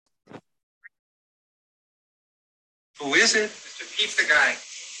Who is it? Mr. Pizza Guy.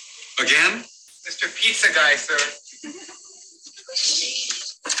 Again? Mr. Pizza Guy, sir.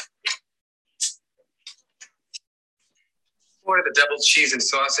 Order the double cheese and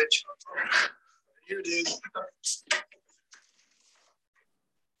sausage. Here, dude.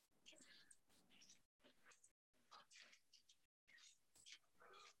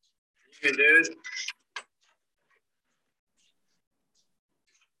 Here, dude.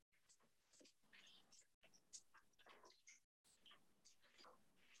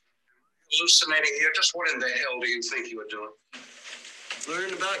 Hallucinating here. Just what in the hell do you think you were doing?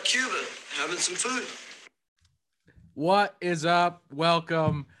 Learning about Cuba, having some food. What is up?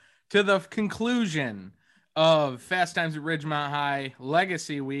 Welcome to the conclusion of Fast Times at Ridgemont High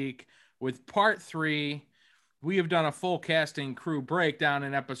Legacy Week with part 3. We have done a full casting crew breakdown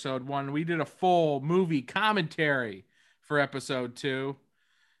in episode 1. We did a full movie commentary for episode 2.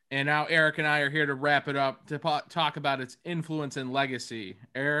 And now Eric and I are here to wrap it up to talk about its influence and legacy.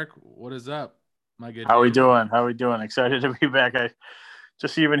 Eric, what is up? My good. How we doing? Excited to be back. I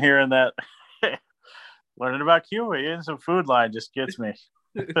just even hearing that learning about Cuba, eating some food line just gets me.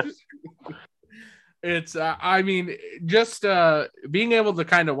 It's just being able to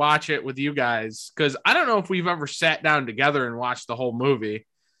kind of watch it with you guys, because I don't know if we've ever sat down together and watched the whole movie.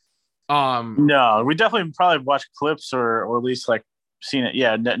 No, we definitely probably watched clips or at least like seen it.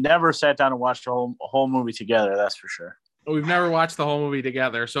 Yeah, never sat down and watched the whole movie together. That's for sure. We've never watched the whole movie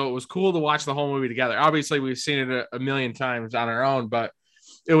together, so it was cool to watch the whole movie together. Obviously, we've seen it a million times on our own, but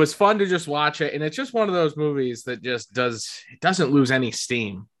it was fun to just watch it. And it's just one of those movies that just doesn't lose any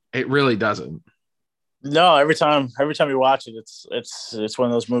steam. It really doesn't. No, every time you watch it, it's one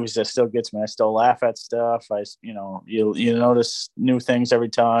of those movies that still gets me. I still laugh at stuff. You notice new things every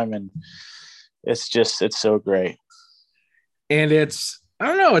time, and it's so great. And I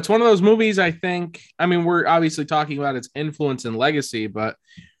don't know, it's one of those movies, we're obviously talking about its influence and legacy, but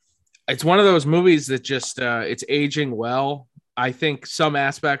it's one of those movies that just it's aging well. I think some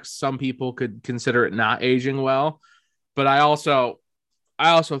aspects, some people could consider it not aging well, but I also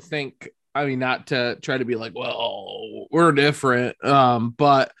think, not to try to be like, well, we're different.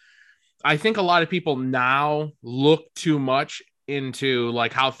 But I think a lot of people now look too much into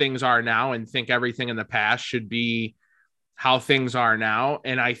like how things are now and think everything in the past should be how things are now.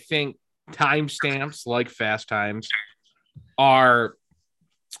 And I think timestamps like Fast Times are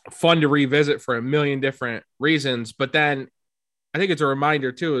fun to revisit for a million different reasons. But then I think it's a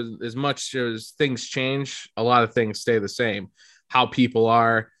reminder too, as much as things change, a lot of things stay the same. How people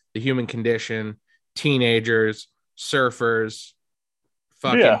are, the human condition, teenagers, surfers,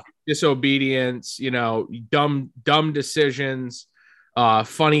 fucking disobedience, dumb decisions,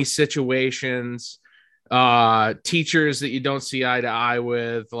 funny situations, teachers that you don't see eye to eye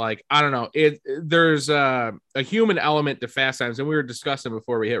with. Like, I don't know. There's a human element to Fast Times. And we were discussing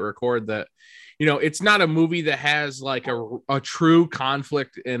before we hit record that, it's not a movie that has like a true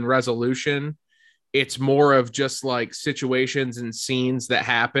conflict and resolution. It's more of just like situations and scenes that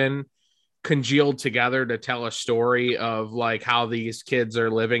happen congealed together to tell a story of like how these kids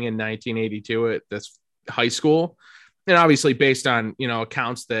are living in 1982 at this high school. And obviously based on,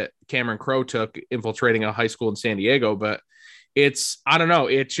 accounts that Cameron Crowe took infiltrating a high school in San Diego. But I don't know.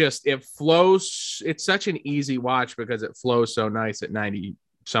 It flows. It's such an easy watch because it flows so nice at 90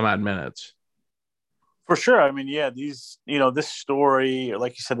 some odd minutes. For sure. This story,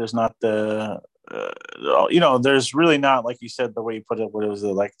 like you said, there's not there's really not, like you said, the way you put it, what it was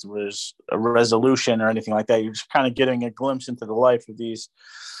like, there's a resolution or anything like that. You're just kind of getting a glimpse into the life of these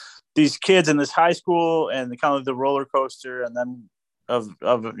kids in this high school and the kind of the roller coaster, and then of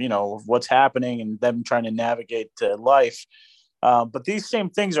what's happening and them trying to navigate life. But these same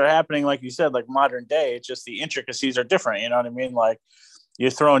things are happening, like you said, like modern day. It's just the intricacies are different. You know what I mean? Like, you're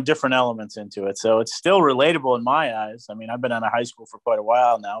throwing different elements into it. So it's still relatable in my eyes. I've been out of high school for quite a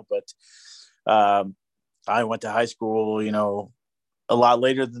while now, but I went to high school, a lot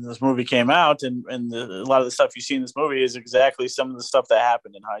later than this movie came out. And a lot of the stuff you see in this movie is exactly some of the stuff that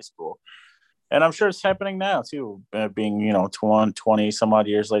happened in high school. And I'm sure it's happening now too, being, 20 some odd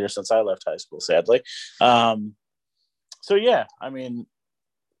years later since I left high school, sadly. So yeah,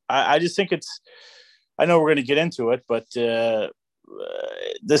 I just think I know we're going to get into it, but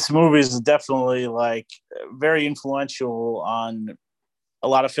this movie is definitely like very influential on a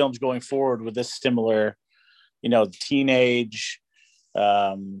lot of films going forward with this similar, teenage,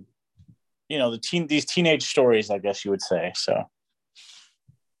 these teenage stories, I guess you would say. So,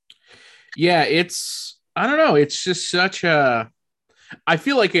 yeah, I don't know. It's just I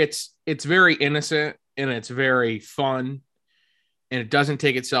feel like it's very innocent and it's very fun and it doesn't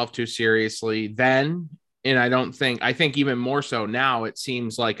take itself too seriously. Then And I think even more so now, it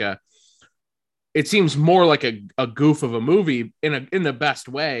seems more like a goof of a movie in the best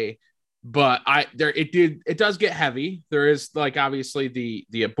way. But it does get heavy. There is like obviously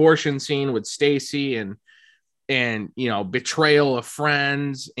the abortion scene with Stacy and betrayal of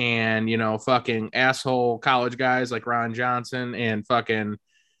friends and fucking asshole college guys like Ron Johnson and fucking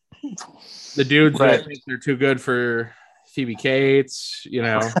the dudes that think they're too good for Phoebe Cates.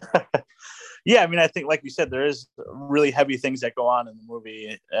 Yeah, I mean, I think, like you said, there is really heavy things that go on in the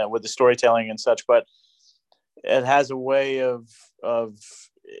movie with the storytelling and such, but it has a way of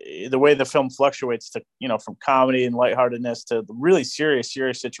the way the film fluctuates to, from comedy and lightheartedness to really serious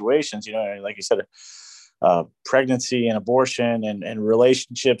situations, like you said, pregnancy and abortion and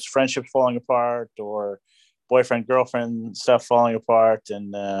relationships, friendships falling apart, or boyfriend, girlfriend stuff falling apart.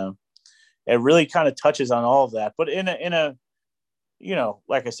 And it really kind of touches on all of that, but in a,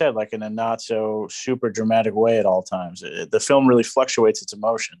 like I said, like in a not so super dramatic way at all times. The film really fluctuates its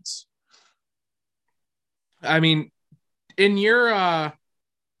emotions. I mean, in your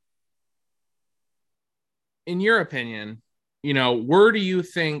opinion, where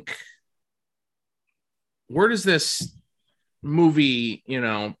does this movie,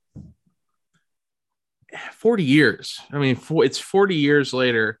 40 years. I mean, it's 40 years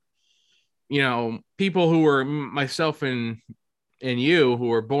later, people who were myself and you who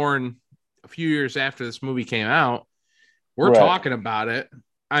were born a few years after this movie came out, we're talking about it.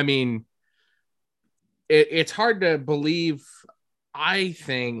 I mean, it's hard to believe. I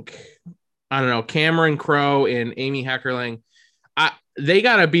think, I don't know, Cameron Crowe and Amy Heckerling, they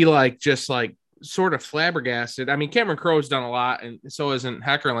got to be like, just like sort of flabbergasted. I mean, Cameron Crowe's done a lot and so isn't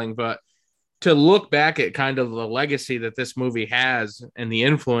Heckerling, but to look back at kind of the legacy that this movie has and the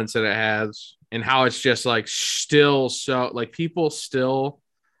influence that it has and how it's just like still so like people still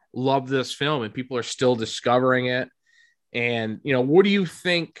love this film and people are still discovering it. And, what do you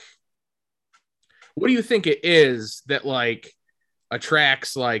think it is that like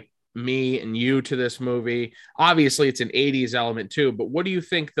attracts like me and you to this movie? Obviously it's an 80s element too, but what do you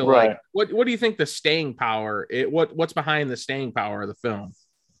think what do you think the staying power, what's behind the staying power of the film?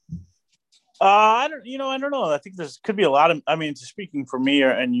 I don't know. I think could be a lot of, I mean, speaking for me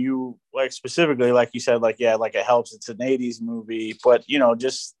and you, like specifically, like you said, like, yeah, like it helps. It's an 80s movie, but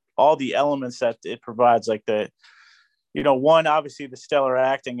just all the elements that it provides, like one, obviously the stellar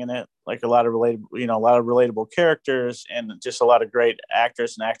acting in it, like a lot of relatable characters and just a lot of great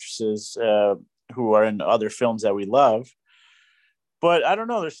actors and actresses who are in other films that we love. But I don't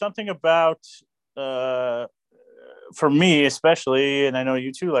know, there's something about, for me especially, and I know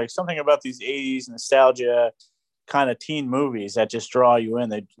you too, like something about these 80s nostalgia kind of teen movies that just draw you in.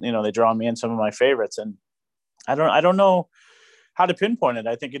 They draw me in, some of my favorites. And I don't know how to pinpoint it.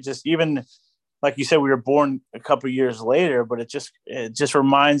 I think it just, even like you said, we were born a couple of years later, but it just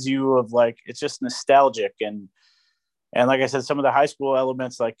reminds you of, like, it's just nostalgic. And like I said, some of the high school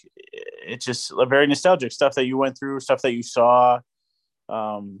elements, like it's just very nostalgic stuff that you went through, stuff that you saw,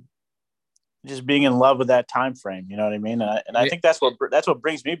 just being in love with that time frame. You know what I mean? And I think that's what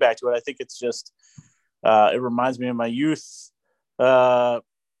brings me back to it. I think it's just, it reminds me of my youth. Yeah.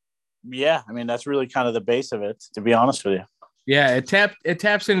 I mean, that's really kind of the base of it, to be honest with you. Yeah. It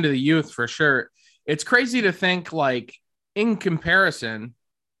taps into the youth for sure. It's crazy to think, like, in comparison,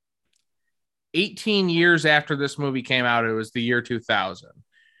 18 years after this movie came out, it was the year 2000.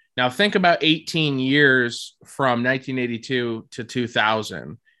 Now think about 18 years from 1982 to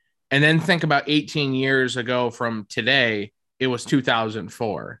 2000. And then think about 18 years ago from today, it was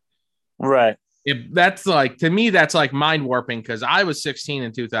 2004. Right. That's like, to me, that's like mind warping, because I was 16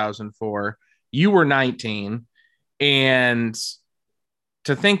 in 2004. You were 19. And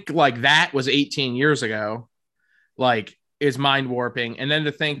to think like that was 18 years ago, like, is mind warping. And then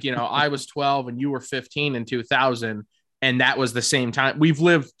to think, I was 12 and you were 15 in 2000. And that was the same time. We've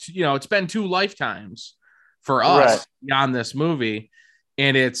lived, it's been 2 lifetimes for us beyond this movie.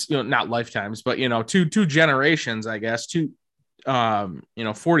 And it's, not lifetimes, but, 2 generations, I guess,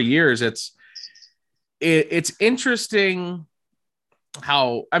 40 years. It's interesting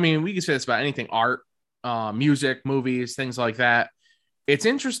how, I mean, we can say this about anything, art, music, movies, things like that. It's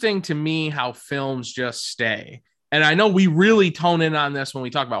interesting to me how films just stay. And I know we really tone in on this when we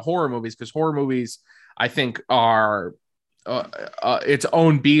talk about horror movies, because horror movies, I think, are its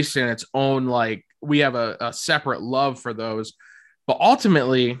own beast and its own, like, we have a separate love for those. But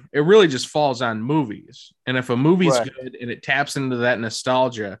ultimately, it really just falls on movies. And if a movie's good and it taps into that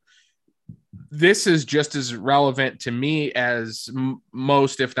nostalgia, this is just as relevant to me as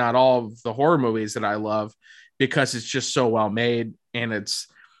most, if not all, of the horror movies that I love, because it's just so well made and it's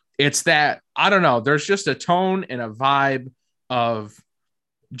It's that, I don't know, there's just a tone and a vibe of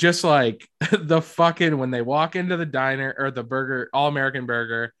just like the fucking, when they walk into the diner or the burger, All American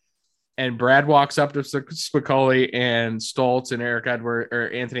Burger, and Brad walks up to Spicoli and Stoltz and Eric Edward or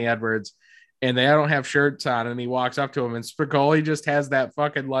Anthony Edwards, and they don't have shirts on, and he walks up to him, and Spicoli just has that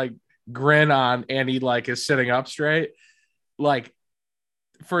fucking like grin on, and he like is sitting up straight. Like,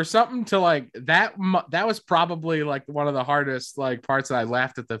 for something to like that was probably like one of the hardest like parts that I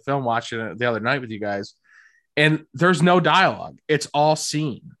laughed at the film watching it the other night with you guys. And there's no dialogue. It's all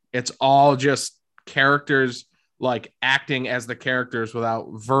scene. It's all just characters like acting as the characters without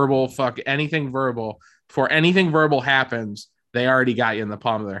verbal anything verbal. Before anything verbal happens, they already got you in the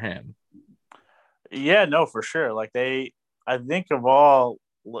palm of their hand. Yeah, no, for sure. Like I think of all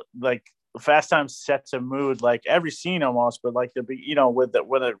like Fast Times sets a mood, like every scene almost, but like with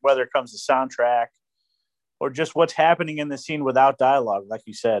whether it comes to soundtrack or just what's happening in the scene without dialogue, like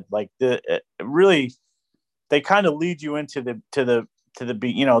you said, like really they kind of lead you into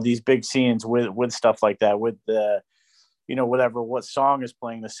these big scenes with stuff like that, with the what song is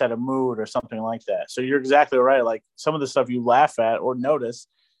playing to set a mood or something like that. So you're exactly right. Like some of the stuff you laugh at or notice,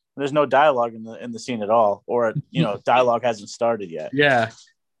 there's no dialogue in the scene at all, or dialogue hasn't started yet. Yeah.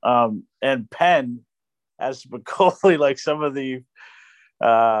 And Penn as Spicoli, like some of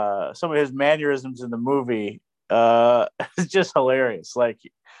his mannerisms in the movie, is just hilarious. Like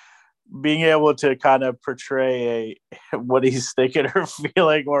being able to kind of portray what he's thinking or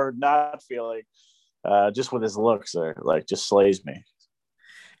feeling or not feeling, just with his looks, there, like just slays me.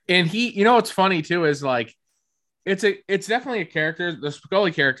 And he, what's funny too is like it's definitely a character. The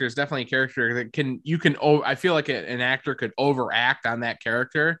Spicoli character is definitely a character that I feel like an actor could overact on that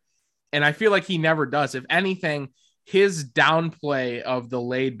character. And I feel like he never does. If anything, his downplay of the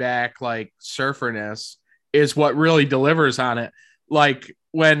laid back, like surferness is what really delivers on it. Like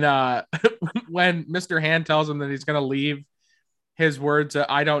when when Mr. Hand tells him that he's going to leave his words,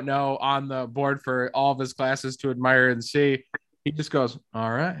 I don't know, on the board for all of his classes to admire and see, he just goes,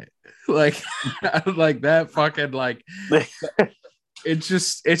 all right. Like, like that fucking, like,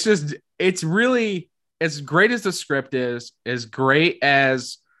 it's really, as great as the script is, as great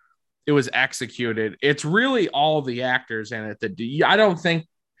as it was executed, it's really all the actors in it I don't think,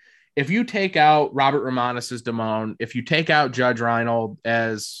 if you take out Robert Romanus as Damone, if you take out Judge Reinhold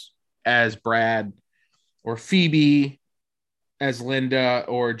as Brad, or Phoebe as Linda,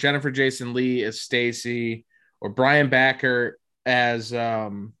 or Jennifer Jason Leigh as Stacy, or Brian Backer as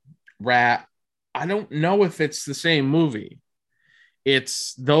Rat, I don't know if it's the same movie.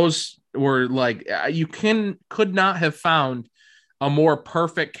 It's those were like, you could not have found a more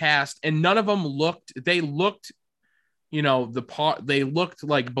perfect cast, and none of them looked they looked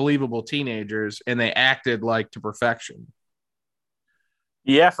like believable teenagers, and they acted like to perfection.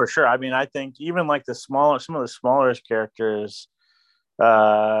 Yeah, for sure. I mean, I think even like some of the smaller characters,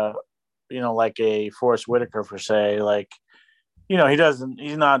 like a Forrest Whitaker, per se, like,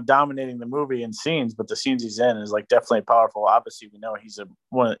 he's not dominating the movie in scenes, but the scenes he's in is like definitely powerful. Obviously, we know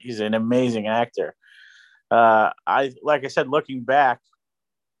he's an amazing actor. Like I said, looking back,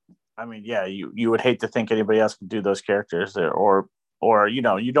 I mean, yeah, you would hate to think anybody else could do those characters there, or you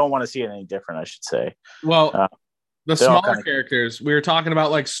don't want to see it any different, I should say. Well, the smaller characters, we were talking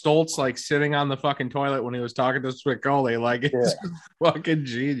about, like Stoltz, like sitting on the fucking toilet when he was talking to Spicoli, like it's fucking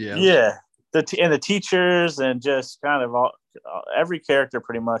genius. Yeah, the teachers, and just kind of every character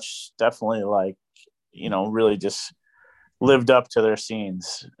pretty much definitely, like, really just lived up to their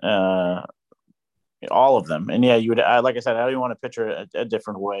scenes. All of them. And yeah, like I said, I don't even want to picture a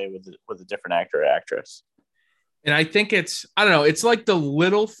different way with a different actor or actress. And I think it's like the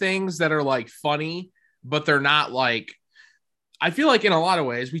little things that are like funny, but they're not like, I feel like in a lot of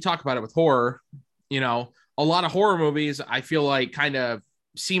ways, we talk about it with horror, a lot of horror movies, I feel like kind of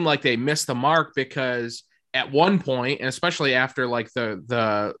seem like they missed the mark, because at one point, and especially after like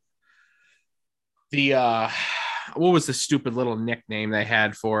the what was the stupid little nickname they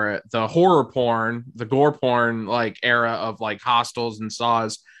had for it? The horror porn, the gore porn, like era of like Hostels and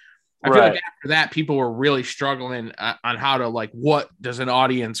Saws. I feel like after that, people were really struggling on how to, like, what does an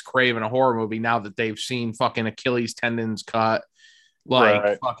audience crave in a horror movie now that they've seen fucking Achilles tendons cut,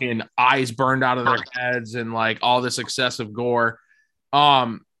 like fucking eyes burned out of their heads, and like all this excessive gore.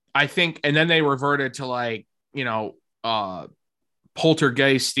 I think, and then they reverted to like,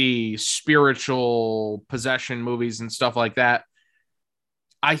 poltergeisty spiritual possession movies and stuff like that.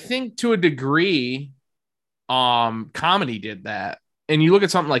 I think to a degree, comedy did that. And you look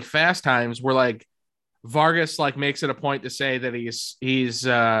at something like Fast Times, where like Vargas like makes it a point to say that he's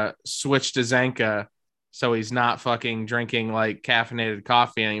switched to Zanka so he's not fucking drinking like caffeinated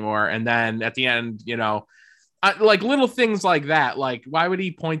coffee anymore. And then at the end, like little things like that. Like, why would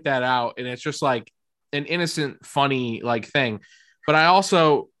he point that out? And it's just like an innocent, funny like thing. But I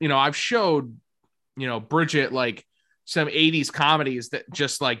also, I've showed, Bridget like some 80s comedies that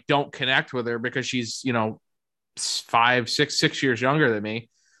just like don't connect with her because she's, 6 years younger than me.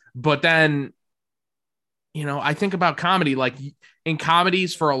 But then, I think about comedy, like in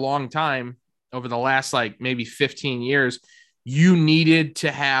comedies for a long time over the last like maybe 15 years, you needed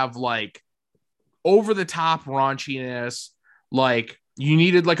to have like over the top raunchiness. Like you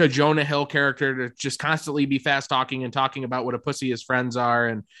needed like a Jonah Hill character to just constantly be fast talking and talking about what a pussy his friends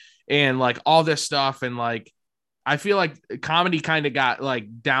are and like all this stuff. And like, I feel like comedy kind of got like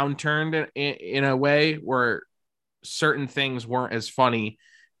downturned in a way where certain things weren't as funny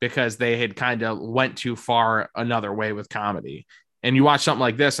because they had kind of went too far another way with comedy. And you watch something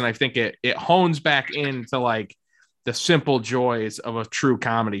like this, and I think it hones back into like the simple joys of a true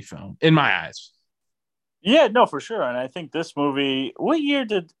comedy film in my eyes. Yeah, no, for sure. And I think this movie, what year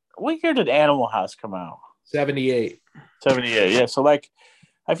did Animal House come out? 78. 78. Yeah. So like,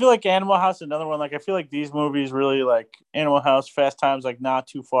 I feel like Animal House, another one. Like, I feel like these movies really like Animal House, Fast Times, like not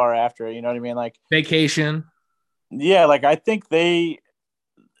too far after. You know what I mean? Like Vacation. Yeah, like I think I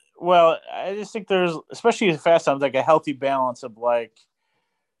just think there's, especially in Fast Times, like a healthy balance of like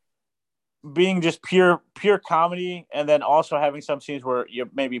being just pure comedy, and then also having some scenes where you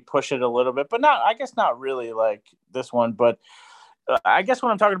maybe push it a little bit, but not really like this one. But I guess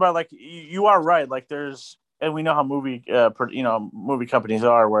what I'm talking about, like you are right. Like and we know how movie companies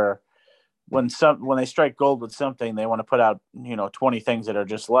are, where when they strike gold with something, they want to put out 20 things that are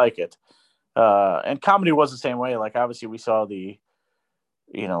just like it. And comedy was the same way. Like obviously we saw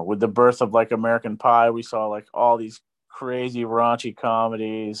with the birth of like American Pie, we saw like all these crazy raunchy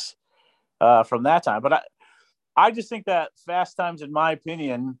comedies from that time. But I just think that Fast Times, in my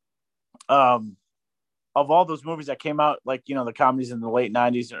opinion, of all those movies that came out, like, the comedies in the late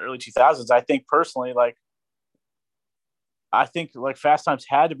 90s and early 2000s, I think personally, like Fast Times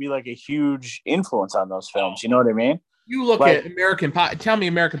had to be like a huge influence on those films. You know what I mean? You look at American Pie. Tell me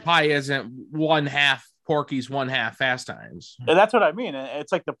American Pie isn't one half Porky's, one half Fast Times. And that's what I mean.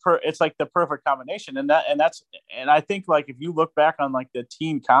 It's like the perfect combination. And I think like if you look back on like the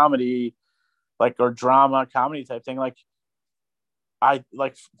teen comedy, like or drama comedy type thing, like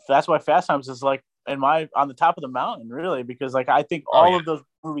that's why Fast Times is like on the top of the mountain, really, because like I think all of those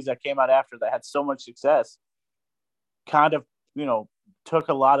movies that came out after that had so much success, kind of took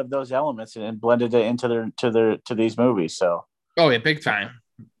a lot of those elements and blended it into these movies. So big time.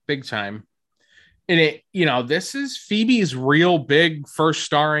 And it, this is Phoebe's real big first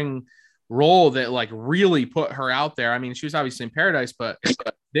starring role that like really put her out there. I mean, she was obviously in Paradise, but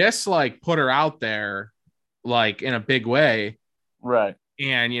this like put her out there like in a big way. Right.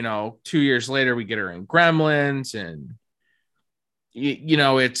 And 2 years later we get her in Gremlins, and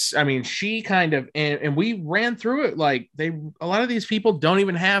it's, I mean, she kind of, and we ran through it. Like a lot of these people don't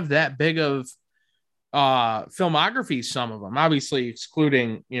even have that big of filmography. Some of them, obviously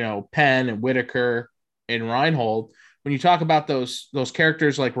excluding, Penn and Whitaker and Reinhold. When you talk about those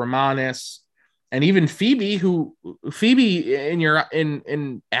characters like Romanus and even Phoebe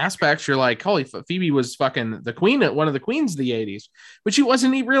in aspects, you're like, holy, Phoebe was fucking the queen, one of the queens of the 80s, but she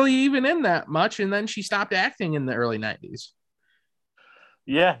wasn't really even in that much. And then she stopped acting in the early 90s.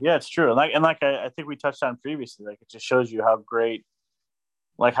 Yeah, it's true. I think we touched on previously, like it just shows you how great,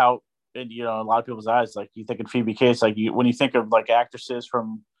 like how, in a lot of people's eyes, like you think of Phoebe Cates, like when you think of like actresses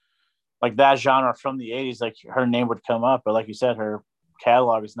from like that genre from the 80s, like her name would come up, but like you said, her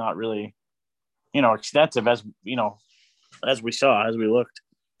catalog is not really, extensive as we looked.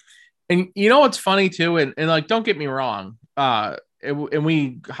 And what's funny too, and like don't get me wrong, and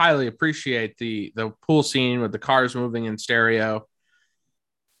we highly appreciate the pool scene with the cars moving in stereo.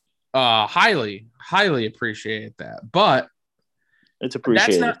 Highly appreciate that, but it's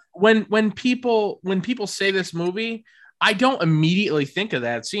appreciated. That's not when people say this movie, I don't immediately think of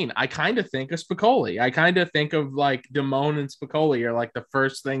that scene. I kind of think of Spicoli. I kind of think of like Damone and Spicoli are like the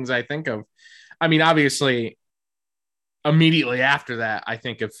first things I think of. I mean, obviously, immediately after that, I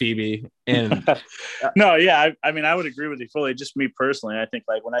think of Phoebe. And no, yeah, I mean, I would agree with you fully. Just me personally, I think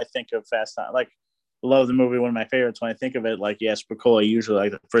like when I think of Fast Time, like love the movie, one of my favorites. When I think of it, like Spicoli, usually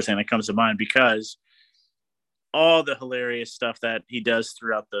like the first thing that comes to mind, because all the hilarious stuff that he does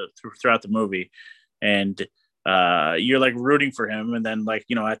throughout the movie, and you're like rooting for him. And then like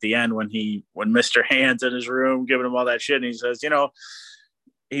at the end when Mr. Hand's in his room giving him all that shit, and he says,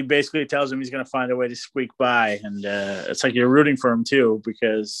 he basically tells him he's going to find a way to squeak by, and it's like you're rooting for him too,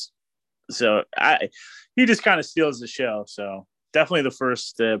 because he just kind of steals the show. So definitely the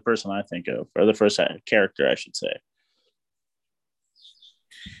first person I think of, or the first character, I should say.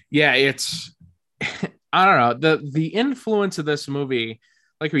 Yeah, it's I don't know, the influence of this movie,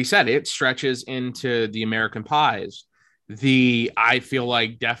 like we said, it stretches into the American Pies. I feel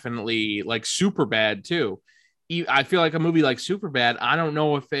like definitely like Superbad too. I feel like a movie like Superbad, I don't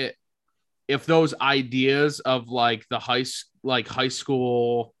know if those ideas of like the high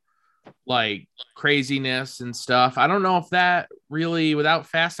school like craziness and stuff, I don't know if that really, without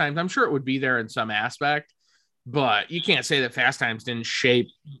Fast Times, I'm sure it would be there in some aspect, but you can't say that Fast Times didn't shape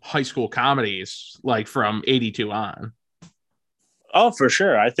high school comedies like from 82 on. Oh, for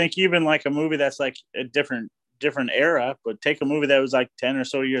sure. I think even like a movie that's like a different era, but take a movie that was like 10 or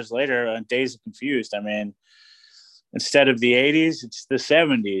so years later, Days of Confused. I mean, instead of the 80s, it's the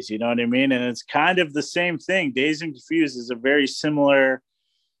 70s, you know what I mean? And it's kind of the same thing. Days and Confused is a very similar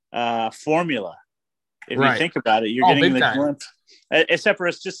formula. If you think about it, you're getting the glimpse, except for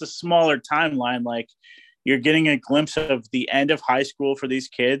it's just a smaller timeline. Like you're getting a glimpse of the end of high school for these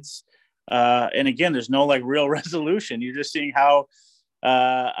kids. And again, there's no like real resolution. You're just seeing how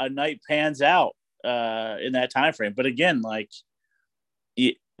a night pans out in that time frame. But again, like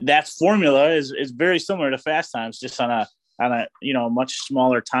that formula is very similar to Fast Times, just on a much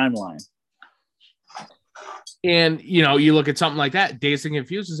smaller timeline. And you look at something like that, Dazed and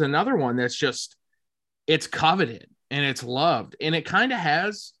Confused is another one that's just, it's coveted and it's loved, and it kind of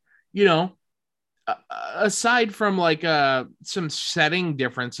has, aside from like some setting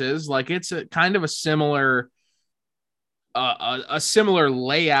differences, like it's a kind of a similar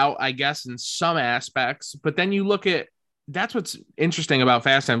layout, I guess, in some aspects. But then you look at, that's what's interesting about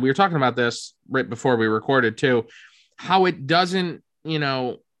Fast Time. We were talking about this right before we recorded too, how it doesn't,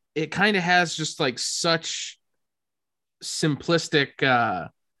 it kind of has just like such simplistic, I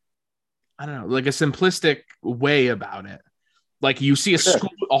don't know, like a simplistic way about it. Like you see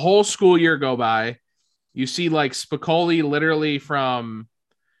a whole school year go by. You see like Spicoli literally from,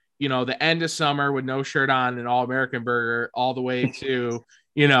 the end of summer with no shirt on and All American Burger all the way to,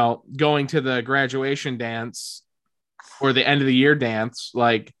 going to the graduation dance or the end of the year dance.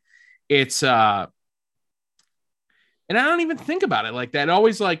 Like it's, and I don't even think about it like that. It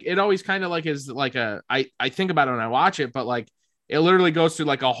always kind of like is like I think about it when I watch it, but like it literally goes through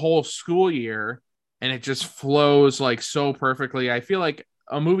like a whole school year and it just flows like so perfectly. I feel like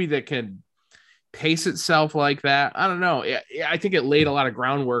a movie that can pace itself like that, I don't know. I think it laid a lot of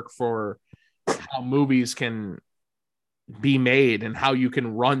groundwork for how movies can be made and how you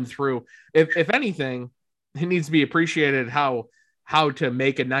can run through. If anything, it needs to be appreciated how to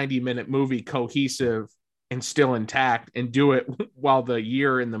make a 90-minute movie cohesive and still intact, and do it while the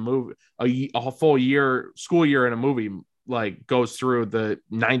year in the movie, a full year, school year in a movie, like goes through the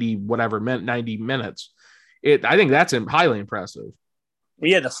 90 minutes. I think that's highly impressive.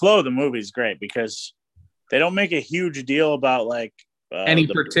 Yeah, the flow of the movie is great because they don't make a huge deal about like any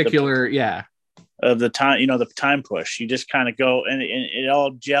particular of the time, the time push. You just kind of go and it all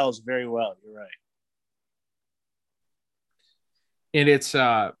gels very well. You're right. And it's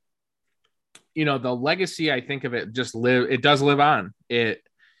the legacy, I think of it, it does live on.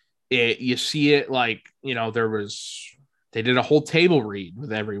 You see it like, they did a whole table read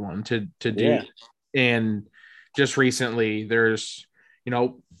with everyone to do. And just recently there's,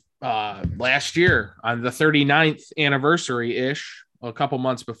 last year on the 39th anniversary ish, a couple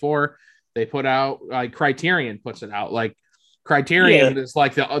months before, they put out like Criterion puts it out. Like Criterion is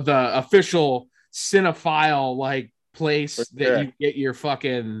like the official cinephile like place that you get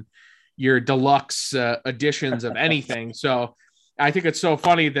your deluxe editions of anything. So I think it's so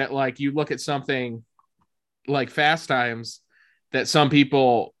funny that like you look at something like Fast Times that some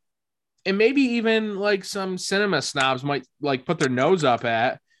people, and maybe even like some cinema snobs, might like put their nose up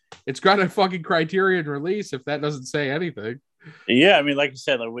at. It's got a fucking Criterion release, if that doesn't say anything. Yeah, I mean, like you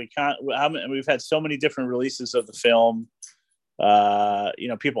said, like we've had so many different releases of the film.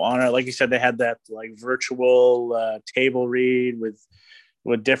 People honor it. Like you said, they had that like virtual table read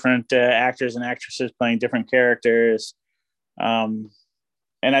with different actors and actresses playing different characters. And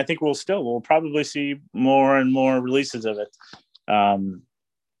I think we'll probably see more and more releases of it.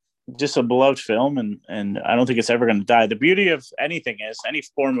 Just a beloved film, and I don't think it's ever going to die. The beauty of anything is any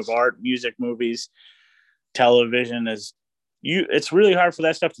form of art, music, movies, television it's really hard for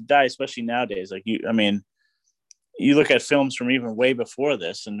that stuff to die, especially nowadays. Like you look at films from even way before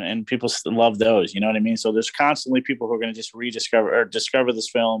this and people still love those, you know what I mean? So there's constantly people who are going to just rediscover or discover this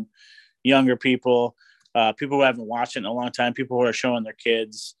film, younger people, people who haven't watched it in a long time, people who are showing their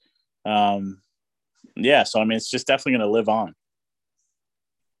kids. So I mean, it's just definitely going to live on.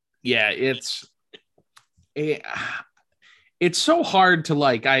 Yeah, it, it's so hard to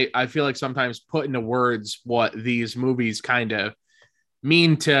like. I feel like sometimes put into words what these movies kind of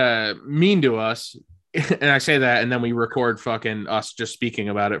mean to us. And I say that, and then we record fucking us just speaking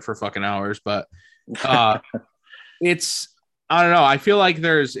about it for fucking hours. But it's, I don't know. I feel like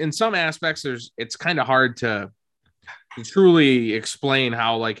there's, in some aspects, it's kind of hard to truly explain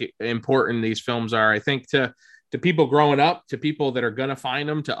how like important these films are. I think to people growing up, to people that are gonna find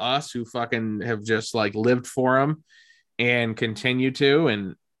them, to us who fucking have just like lived for them and continue to.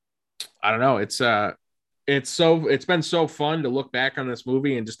 And I don't know. It's been so fun to look back on this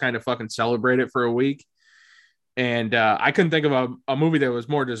movie and just kind of fucking celebrate it for a week. And I couldn't think of a movie that was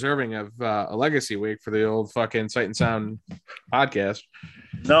more deserving of a legacy week for the old fucking Sight and Sound podcast.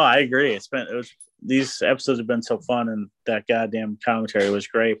 No, I agree. These episodes have been so fun, and that goddamn commentary was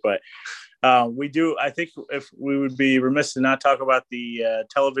great. But I think if we would be remiss to not talk about the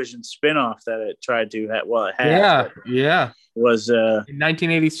television spinoff that it tried to have. Well, it had. Yeah. Was in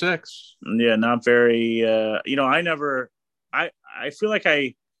 1986. Yeah, not very. I feel like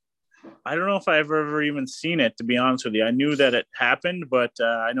I don't know if I've ever even seen it, to be honest with you. I knew that it happened, but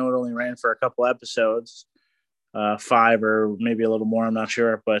I know it only ran for a couple episodes, 5 or maybe a little more. I'm not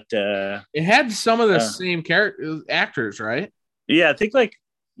sure, but it had some of the same actors, right? Yeah, I think like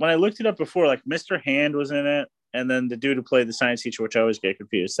when I looked it up before, like Mr. Hand was in it, and then the dude who played the science teacher, which I always get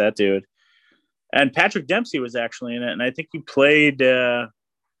confused, that dude. And Patrick Dempsey was actually in it, and I think he played. I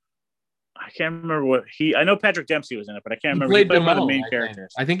can't remember I know Patrick Dempsey was in it, but I can't remember. He played one of the main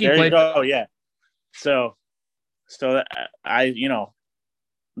characters. I think he played. Oh yeah. So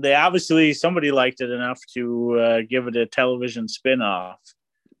they obviously, somebody liked it enough to give it a television spinoff.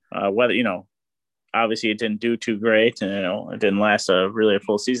 Obviously it didn't do too great, and it didn't last really a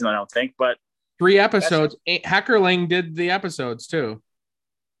full season, I don't think. But 3 episodes. Heckerling did the episodes too.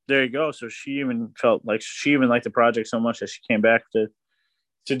 There you go. So she even felt like she even liked the project so much that she came back to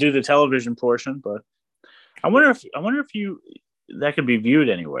do the television portion. But I wonder if that could be viewed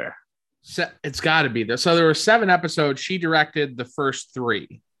anywhere. It's got to be there. So there were 7 episodes. She directed the first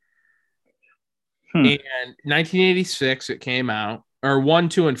 3. In 1986, it came out, or 1,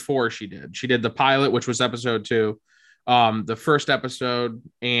 2, and 4. She did the pilot, which was episode 2, the first episode,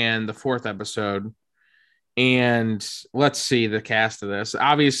 and the 4th episode. And let's see the cast of this.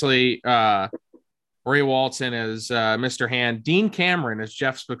 Obviously, Ray Walton is Mr. Hand. Dean Cameron is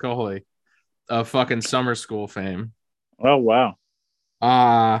Jeff Spicoli of fucking Summer School fame. Oh, wow.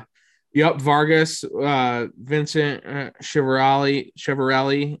 Yep. Vargas, Vincent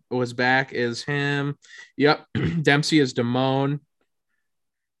Chiavarelli was back as him. Yep. Dempsey is Damone.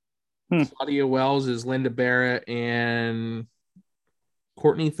 Claudia Wells is Linda Barrett, and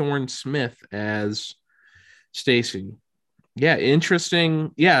Courtney Thorne Smith as Stacy. Yeah.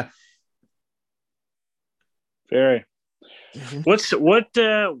 Interesting. Yeah. Very. What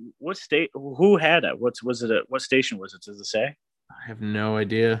state? Who had it? What station was it? Does it say? I have no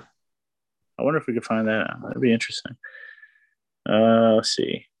idea. I wonder if we could find that out. That'd be interesting. Let's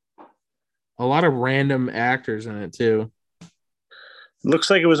see. A lot of random actors in it too. Looks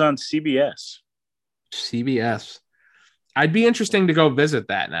like it was on CBS. CBS. I'd be interesting to go visit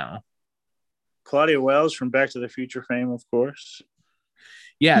that now. Claudia Wells from Back to the Future fame, of course.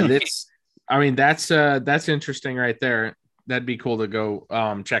 Yeah, that's interesting right there. That'd be cool to go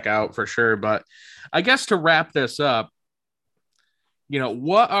check out for sure. But I guess to wrap this up,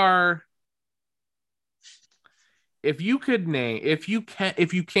 if you can't,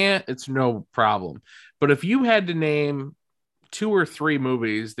 it's no problem. But if you had to name 2 or 3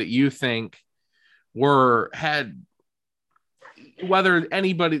 movies that you think had, whether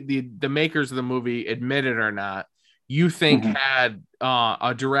anybody, the makers of the movie admit it or not, you think had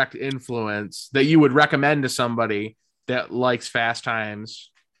a direct influence that you would recommend to somebody that likes Fast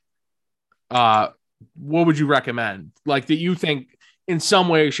Times, what would you recommend? Like that you think in some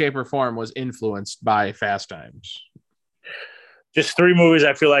way, shape, or form was influenced by Fast Times? Just 3 movies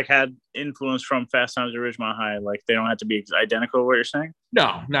I feel like had influence from Fast Times at Ridgemont High. Like they don't have to be identical to what you're saying?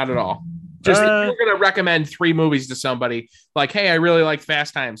 No, not at all. Just if you're going to recommend 3 movies to somebody, like, hey, I really like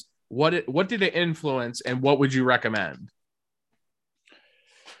Fast Times. What did it influence, and what would you recommend?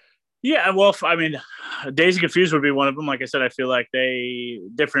 Yeah, well, I mean, Dazed and Confused would be one of them. Like I said, I feel like they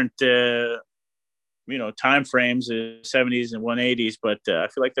different, time frames, 70s and 180s, but I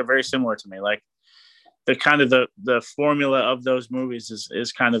feel like they're very similar to me. Like the kind of the formula of those movies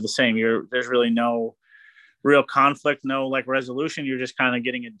is kind of the same. There's really no real conflict, no like resolution. You're just kind of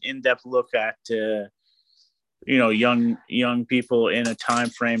getting an in-depth look at young people in a time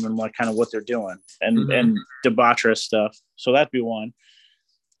frame and what they're doing and debaucherous stuff. So that'd be one.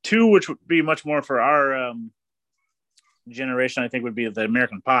 Two, which would be much more for our generation, I think, would be the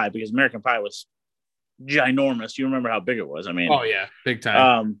American Pie, because American Pie was ginormous. You remember how big it was? I mean, Oh yeah, big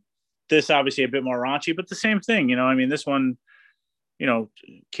time. This obviously a bit more raunchy, but the same thing. You know, I mean, this one, you know,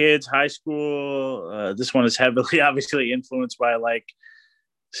 kids, high school. This one is heavily, obviously, influenced by like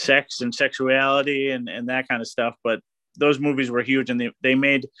sex and sexuality and that kind of stuff. But those movies were huge, and they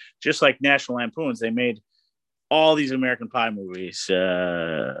made, just like National Lampoons, they made all these American Pie movies.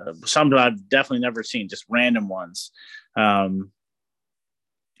 Some I've definitely never seen, just random ones. So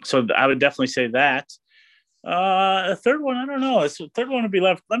I would definitely say that. A third one, I don't know. The third one would be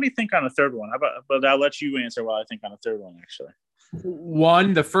left. Let me think on a third one. But I'll let you answer while I think on a third one. Actually, One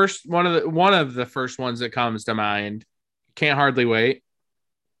of the first ones that comes to mind. Can't Hardly Wait.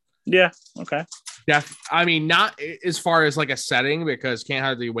 Yeah. Okay. I mean, not as far as like a setting, because Can't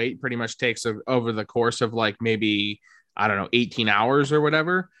Hardly Wait pretty much takes over the course of like maybe, I don't know, 18 hours or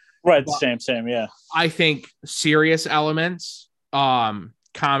whatever. Right. Same. Yeah. I think serious elements,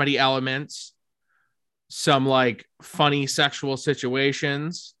 comedy elements, some like funny sexual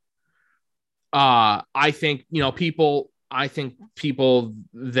situations. I think people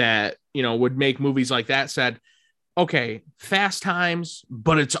that would make movies like that said, okay, Fast Times,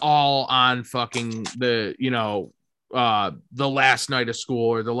 but it's all on fucking the last night of school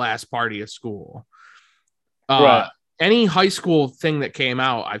or the last party of school. Right. Any high school thing that came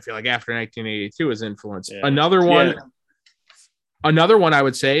out, I feel like after 1982 is influenced. Yeah. Another one I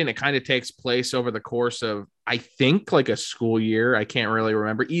would say, and it kind of takes place over the course of, I think, like a school year. I can't really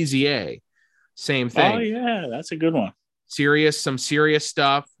remember. Easy A, same thing. Oh yeah, that's a good one. Some serious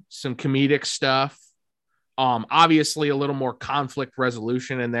stuff, some comedic stuff. Obviously a little more conflict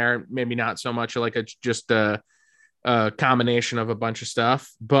resolution in there. Maybe not so much like just a combination of a bunch of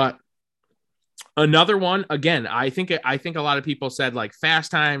stuff. But another one, again, I think a lot of people said like Fast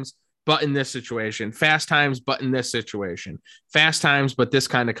Times, but in this situation, Fast Times, but in this situation, Fast Times, but this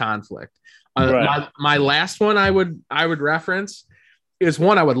kind of conflict. Right. My last one I would reference is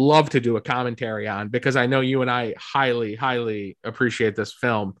one I would love to do a commentary on, because I know you and I highly, highly appreciate this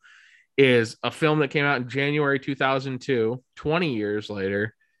film. Is a film that came out in January 2002, 20 years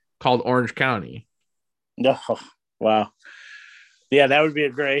later, called Orange County. Oh, wow. Yeah, that would be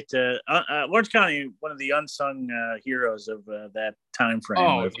a great Orange County, one of the unsung heroes of that time frame.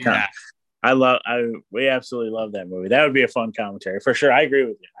 Oh, yeah. We absolutely love that movie. That would be a fun commentary for sure. I agree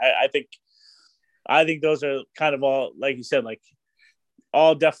with you. I think those are kind of all, like you said, like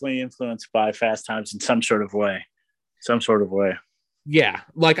all definitely influenced by Fast Times in some sort of way. Yeah,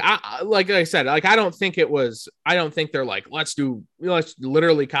 like I said, like I don't think they're like let's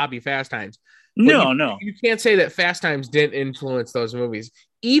literally copy Fast Times. No, you can't say that Fast Times didn't influence those movies,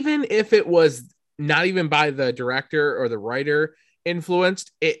 even if it was not even by the director or the writer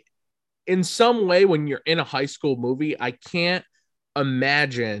influenced it in some way. When you're in a high school movie, I can't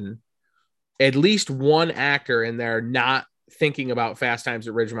imagine at least one actor in there not thinking about Fast Times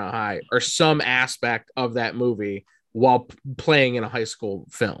at Ridgemont High or some aspect of that movie while playing in a high school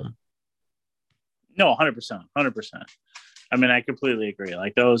film. No, 100%. I mean, I completely agree.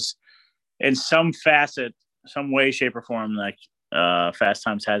 Like those, in some facet, some way, shape, or form, like Fast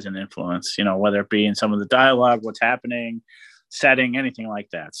Times has an influence, whether it be in some of the dialogue, what's happening, setting, anything like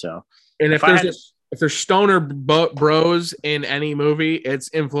that. So, and if there's stoner bros in any movie, it's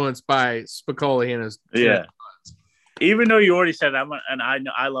influenced by Spicoli and his. Yeah. Even though you already said that, and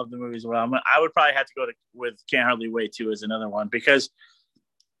I love the movie as well, I would probably have to go with Can't Hardly Wait too as another one, because,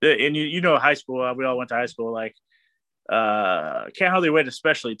 and high school, we all went to high school, like Can't Hardly Wait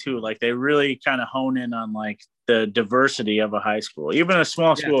especially too, like they really kind of hone in on like the diversity of a high school. Even a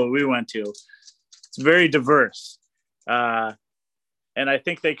small school we went to, it's very diverse, and I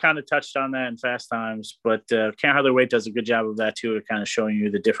think they kind of touched on that in Fast Times, but Can't Hardly Wait does a good job of that too, of kind of showing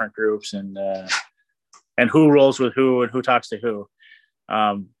you the different groups and who rolls with who and who talks to who.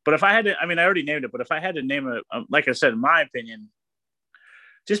 But if I had to, I already named it, but if I had to name like I said, in my opinion,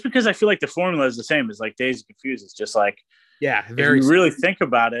 just because I feel like the formula is the same as like Dazed and Confused, it's just like, if you really think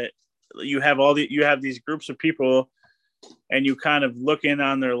about it, you have these groups of people and you kind of look in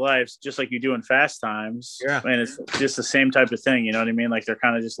on their lives just like you do in Fast Times. Yeah. And it's just the same type of thing. You know what I mean? Like they're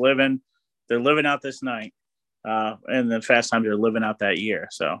kind of just living out this night. And then Fast Times are living out that year.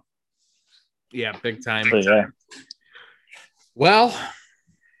 So. Yeah, big time. Yeah. Well,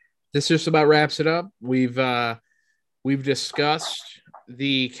 this just about wraps it up. We've discussed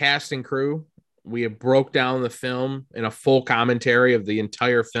the cast and crew. We have broke down the film in a full commentary of the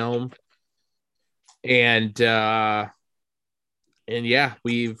entire film. And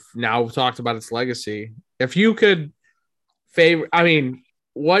we've now talked about its legacy. If you could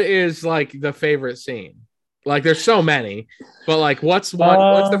what is like the favorite scene? Like, there's so many, but like, what's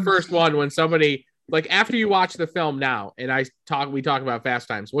the first one when somebody like after you watch the film now and we talk about Fast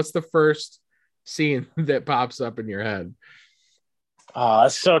Times? What's the first scene that pops up in your head? Oh,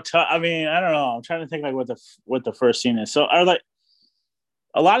 it's so tough. I mean, I don't know. I'm trying to think like what the first scene is. So, are like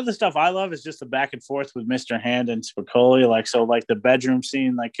a lot of the stuff I love is just the back and forth with Mr. Hand and Spicoli. Like, so like the bedroom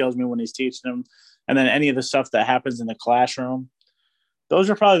scene like kills me when he's teaching him, and then any of the stuff that happens in the classroom. Those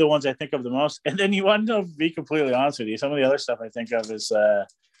are probably the ones I think of the most. And then you want to be completely honest with you. Some of the other stuff I think of is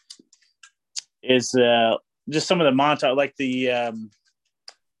just some of the montage, like the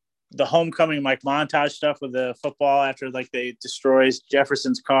homecoming like montage stuff with the football after like they destroys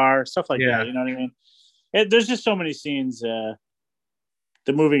Jefferson's car, stuff like that. You know what I mean? There's just so many scenes. The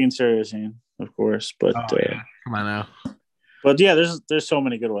moving and serious scene, of course, but come on now. But yeah, there's so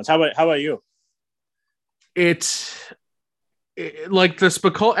many good ones. How about you? Like the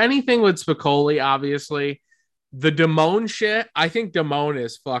Spicoli, anything with Spicoli, obviously. The Damone shit, I think Damone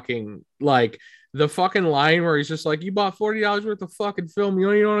is fucking like the fucking line where he's just like, you bought $40 worth of fucking film, you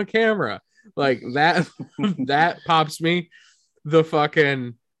don't even own a camera. Like that, that pops me. The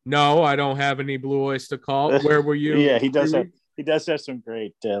fucking, no, I don't have any Blue Oyster Cult. Where were you? Yeah, he does have some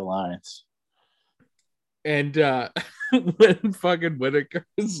great lines. And when fucking Whitaker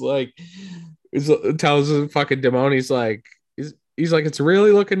is like, tells fucking Damone, he's like, it's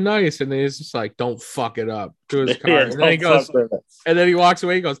really looking nice, and then he's just like, don't fuck it up to his car. Yeah, and then he goes, and then he walks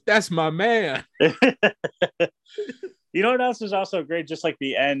away. He goes, that's my man. You know what else is also great? Just like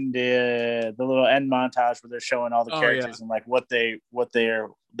the end, the little end montage where they're showing all the characters and like what they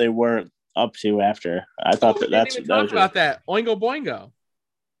were up to after. I thought that's about that Oingo Boingo.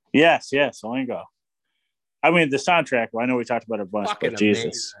 Yes, Oingo. I mean, the soundtrack. I know we talked about it a bunch, but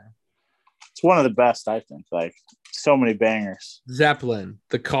Jesus, it's one of the best. I think. Like so many bangers. Zeppelin,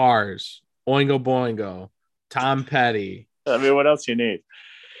 The Cars, Oingo Boingo, Tom Petty. I mean, what else you need?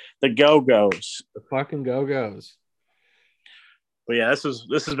 The Go-Go's. The fucking Go-Go's. But yeah, this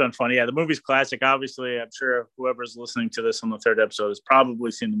has been fun. Yeah, the movie's classic. Obviously, I'm sure whoever's listening to this on the third episode has probably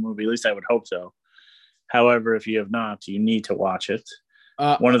seen the movie. At least I would hope so. However, if you have not, you need to watch it.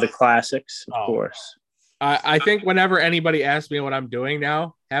 One of the classics, of course. I think whenever anybody asks me what I'm doing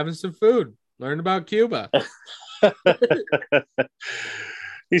now, having some food, learn about Cuba.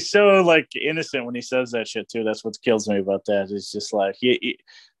 He's so like innocent when he says that shit too. That's what kills me about that. It's just like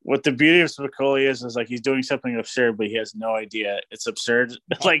what the beauty of Spicoli is like he's doing something absurd, but he has no idea it's absurd.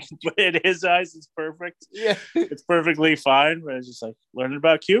 Like in his eyes, it's perfect. Yeah, it's perfectly fine. But it's just like learning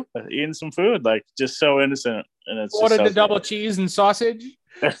about Cuba, eating some food, like just so innocent. And it's ordered the double cheese and sausage.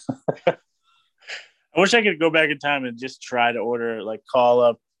 I wish I could go back in time and just try to order, like call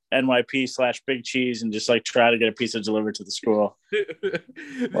up NYP/Big Cheese and just like try to get a pizza delivered to the school.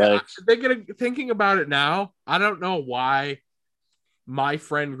 Like thinking about it now, I don't know why my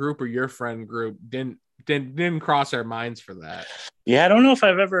friend group or your friend group didn't cross our minds for that. Yeah, I don't know if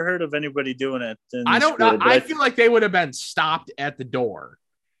I've ever heard of anybody doing it. I don't know. I feel like they would have been stopped at the door.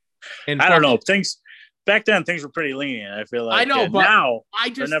 And I don't know. Things back then, things were pretty lenient. I feel like I know, but now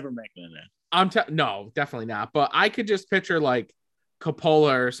they're never making it in. No, definitely not. But I could just picture like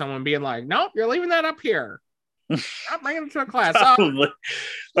Coppola or someone being like, "Nope, you're leaving that up here. Not bringing it to a class."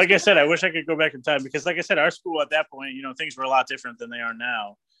 Like I said, I wish I could go back in time because, like I said, our school at that point, things were a lot different than they are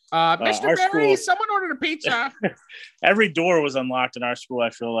now. Mr. Berry, someone ordered a pizza. Every door was unlocked in our school. I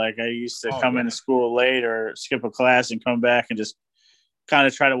feel like I used to come into school late or skip a class and come back and just kind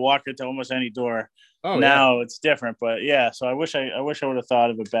of try to walk into almost any door. Now it's different, but yeah. So I wish I would have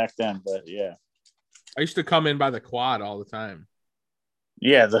thought of it back then, but yeah. I used to come in by the quad all the time.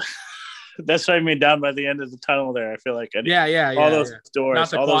 Yeah, that's what I mean. Down by the end of the tunnel there, I feel like all those doors.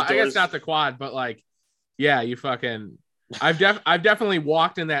 Not the all quad. Those doors. I guess not the quad, but like, yeah, you fucking. I've definitely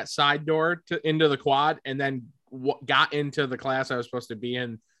walked in that side door into the quad and then got into the class I was supposed to be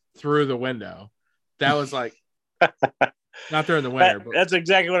in through the window. That was like. Not during the winter. But that's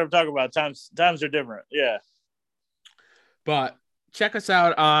exactly what I'm talking about. Times are different. Yeah. But check us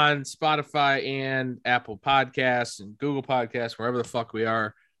out on Spotify and Apple Podcasts and Google Podcasts, wherever the fuck we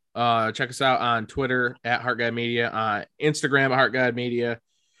are. Check us out on Twitter at Heart Guide Media, on Instagram at Heart Guide Media.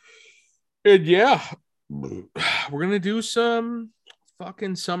 And yeah, we're going to do some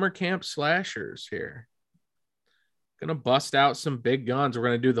fucking summer camp slashers here. Gonna bust out some big guns. We're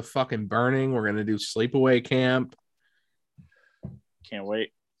going to do the fucking Burning. We're going to do Sleepaway Camp. Can't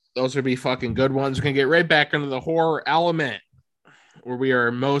wait. Those would be fucking good ones. We can get right back into the horror element where we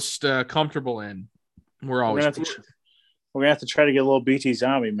are most comfortable in. We're gonna have to try to get a little BT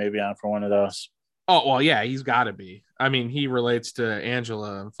Zombie maybe on for one of those. Oh well, yeah, he's got to be. I mean, he relates to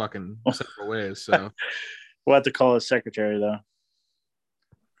Angela in fucking several ways. So We'll have to call his secretary though.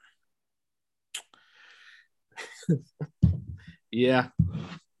 yeah.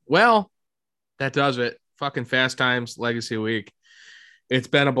 Well, that does it. Fucking Fast Times Legacy Week. It's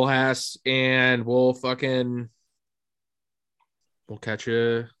been a blast, and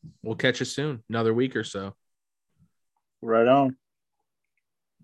we'll catch you soon. Another week or so. Right on.